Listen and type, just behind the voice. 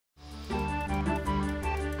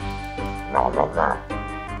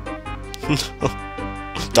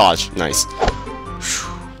Dodge, nice.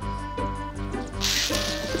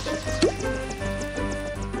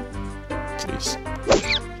 Please.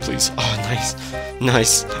 Please. Oh, nice.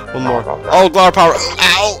 Nice. One more. Oh, glower power.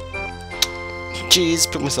 Ow! Jeez,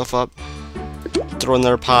 pick myself up. Throw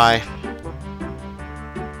another pie.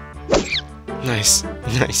 Nice.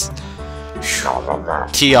 Nice.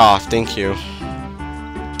 Tee off, thank you.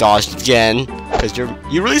 Dodged again. Because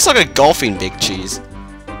you really suck at golfing, Big Cheese.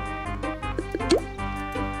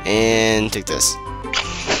 And take this.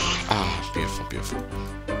 Ah, beautiful, beautiful.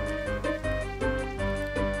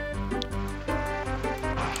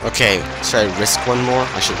 Okay, should I risk one more?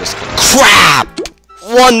 I should risk one. Crap!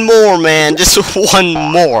 One more, man! Just one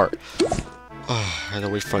more! Oh, I had to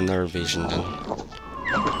wait for another invasion then.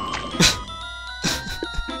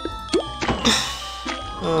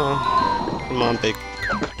 Oh, come on,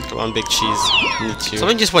 Big Cheese. Me too.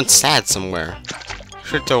 Something just went sad somewhere.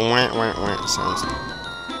 Heard the wah sounds.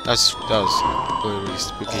 That was really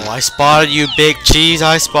spooky. Oh, I spotted you, Big Cheese.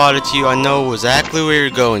 I spotted you. I know exactly where you're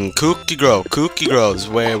going. Cookie Grove's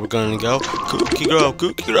where we're gonna go. Cookie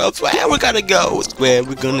Grove's where we're gonna go. Where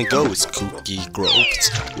we're gonna go is Cookie Grove's.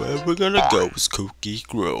 Where we're gonna go is Cookie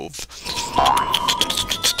Grove.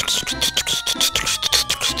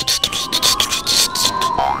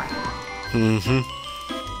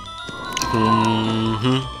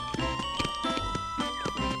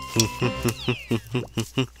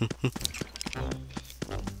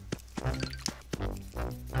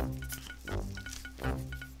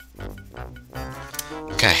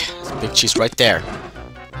 Okay, Big Cheese right there.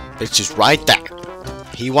 Big Cheese right there.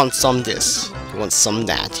 He wants some this. He wants some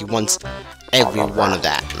that. He wants every one of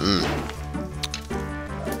that.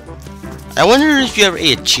 I wonder if you ever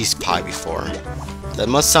ate a cheese pie before. That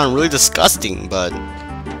must sound really disgusting, but you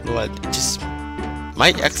know what? It just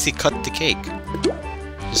might actually cut the cake.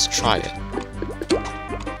 Just try it.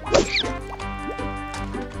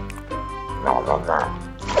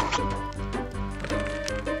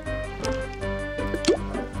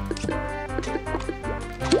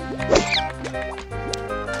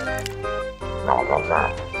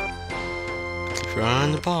 Keep your eye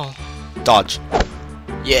on the ball. Dodge.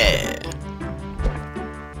 Yeah.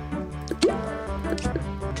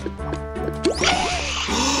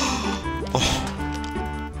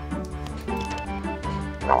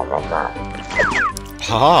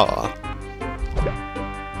 Ha!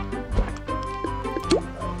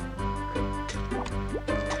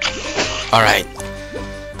 Alright.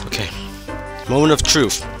 Okay. Moment of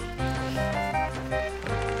truth.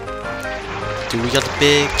 Do we got the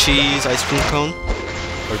Big Cheese ice cream cone?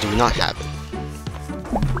 Or do we not have it?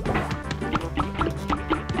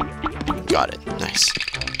 Got it. Nice.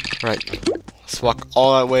 Right. Let's walk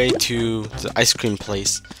all that way to the ice cream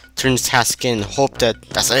place. Turn this task in. Hope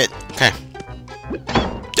that's it. Okay.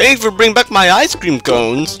 Thanks for bringing back my ice cream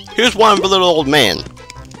cones. Here's one for little old man.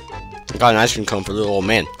 I got an ice cream cone for little old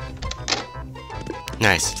man.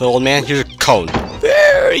 Nice. Little old man, here's a cone.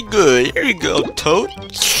 Very good. Here you go, Toad.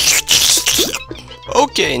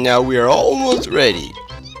 Okay, now we are almost ready.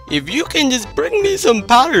 If you can just bring me some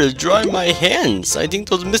powder to dry my hands. I think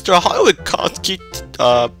those Mr. Hollywood cops keep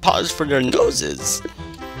paws for their noses.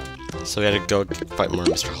 So we had to go fight more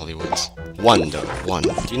Mr. Hollywoods. One though, one.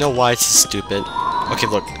 Do you know why it's so stupid? Okay,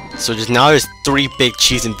 look. So there's 3 Big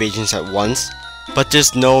Cheese invasions at once, but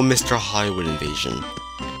there's no Mr. Hollywood invasion.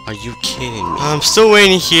 Are you kidding me? I'm still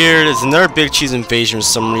waiting here. There's another Big Cheese invasion for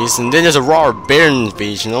some reason. Then there's a raw bear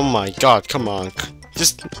invasion. Oh my god, come on.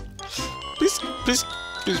 Just please.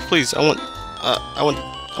 I want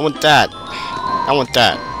that. I want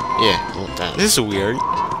that. Yeah, I want that. This is weird.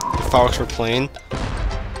 The fireworks were playing.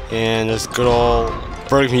 And there's good old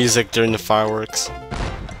bird music during the fireworks.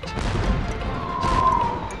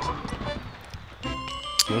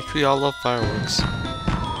 Don't we all love fireworks?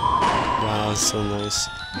 Wow, so nice.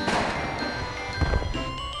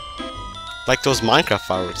 Like those Minecraft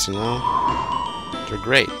fireworks, you know? They're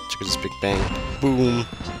great. Check out this big bang. Boom.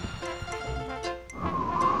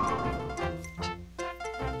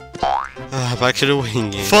 Back to the waiting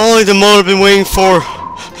game. Finally, the moment I've been waiting for.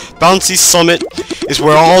 Bouncy Summit is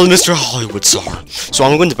where all Mr. Hollywoods are. So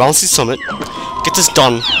I'm going to Bouncy Summit, get this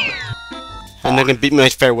done, and then I can beat my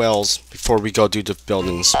farewells before we go do the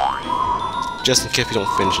buildings. Just in case we don't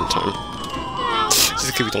finish in time. Just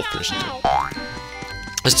in case we don't finish in time.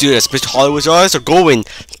 Let's do this. Mr. Hollywood's eyes are going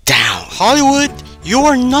down. Hollywood, you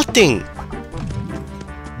are nothing.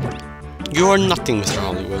 You are nothing, Mr.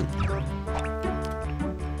 Hollywood.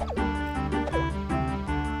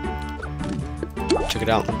 Check it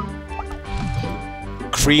out.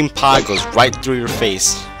 Cream pie goes right through your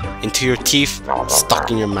face. into your teeth,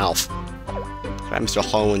 stuck in your mouth. Mr.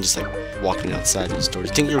 Hollywood just like walking outside the store. You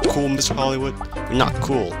think you're cool, Mr. Hollywood? You're not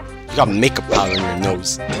cool. You got makeup powder in your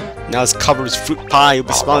nose. Now it's covered with fruit pie. You'll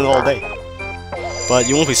be smelling it all day. But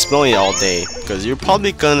you won't be smelling it all day because you're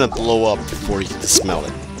probably gonna blow up before you get to smell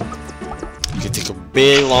it. You can take a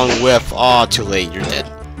big long whiff. Ah, too late. You're dead.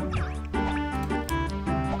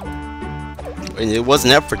 And it was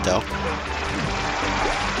an effort though.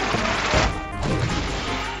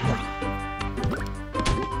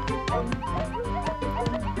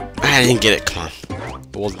 I didn't get it, come on.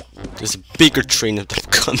 Well, there's a bigger train of them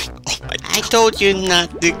coming. Oh my God. I told you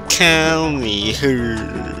not to count me.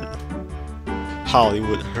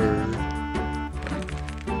 Hollywood heard.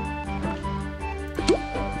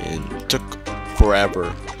 And it took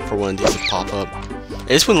forever for one of these to pop up.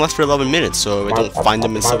 This one lasts for 11 minutes, so if I don't find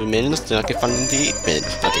them in 7 minutes, then I can find them in the 8th minute.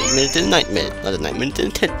 Not the 8th minute, then the 9th minute. Not the 9th minute, then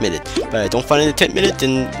the 10th minute. But I don't find it in the 10th minute,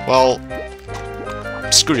 then, well,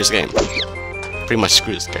 screw this game. Pretty much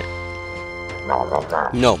screw this game.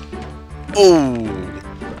 No. Oh.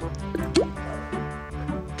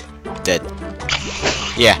 Dead.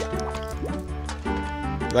 Yeah.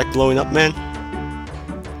 You like blowing up, man?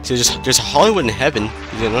 So there's a Hollywood in heaven.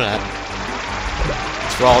 You didn't know that.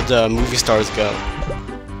 It's where all the movie stars go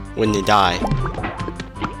when they die.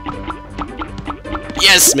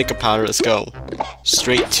 Yes, makeup powder. Let's go.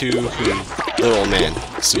 Straight to who? Little old man.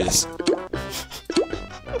 Let's do this.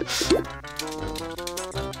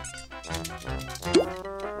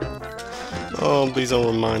 Oh, please don't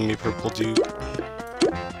remind me, purple dude.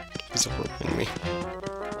 Please don't remind me.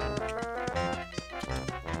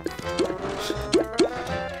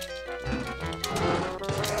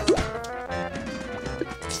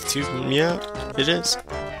 Yeah, it is.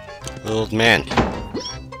 Old man.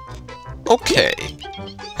 Okay.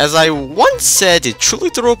 As I once said, to truly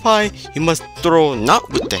throw a pie, you must throw not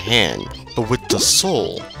with the hand, but with the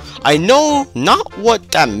soul. I know not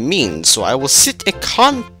what that means, so I will sit and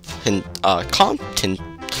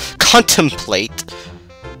contemplate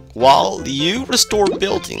while you restore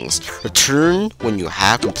buildings. Return when you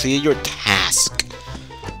have completed your task.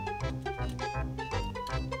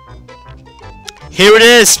 Here it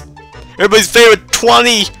is! Everybody's favorite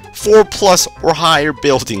 24 plus or higher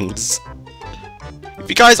buildings. If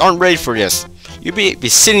you guys aren't ready for this, you'll be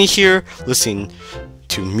sitting here listening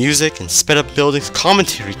to music and sped up buildings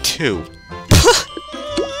commentary too.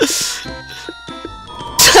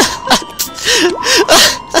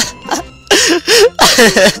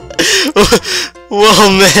 Whoa,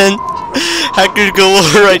 man. Hacker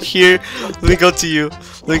galore right here. Let me go to you.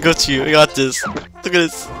 Let me go to you. I got this. Look at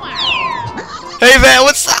this. Hey, man,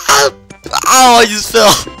 what's up? Oh, I just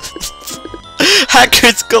fell.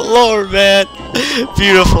 Hackers galore, man.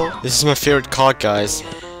 Beautiful. This is my favorite cog, guys.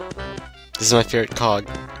 This is my favorite cog.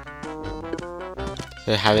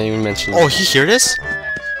 I haven't even mentioned. Oh, you hear this?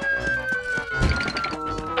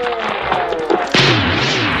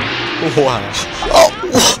 Wow. Oh!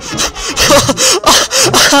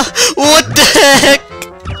 What the heck?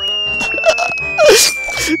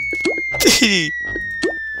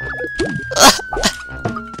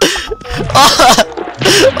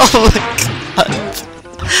 Oh my God.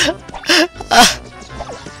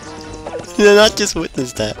 Did I not just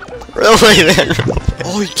witness that? Run away, man.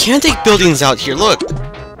 Oh, you can take buildings out here, look.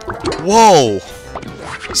 Whoa.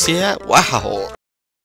 See that? Wow.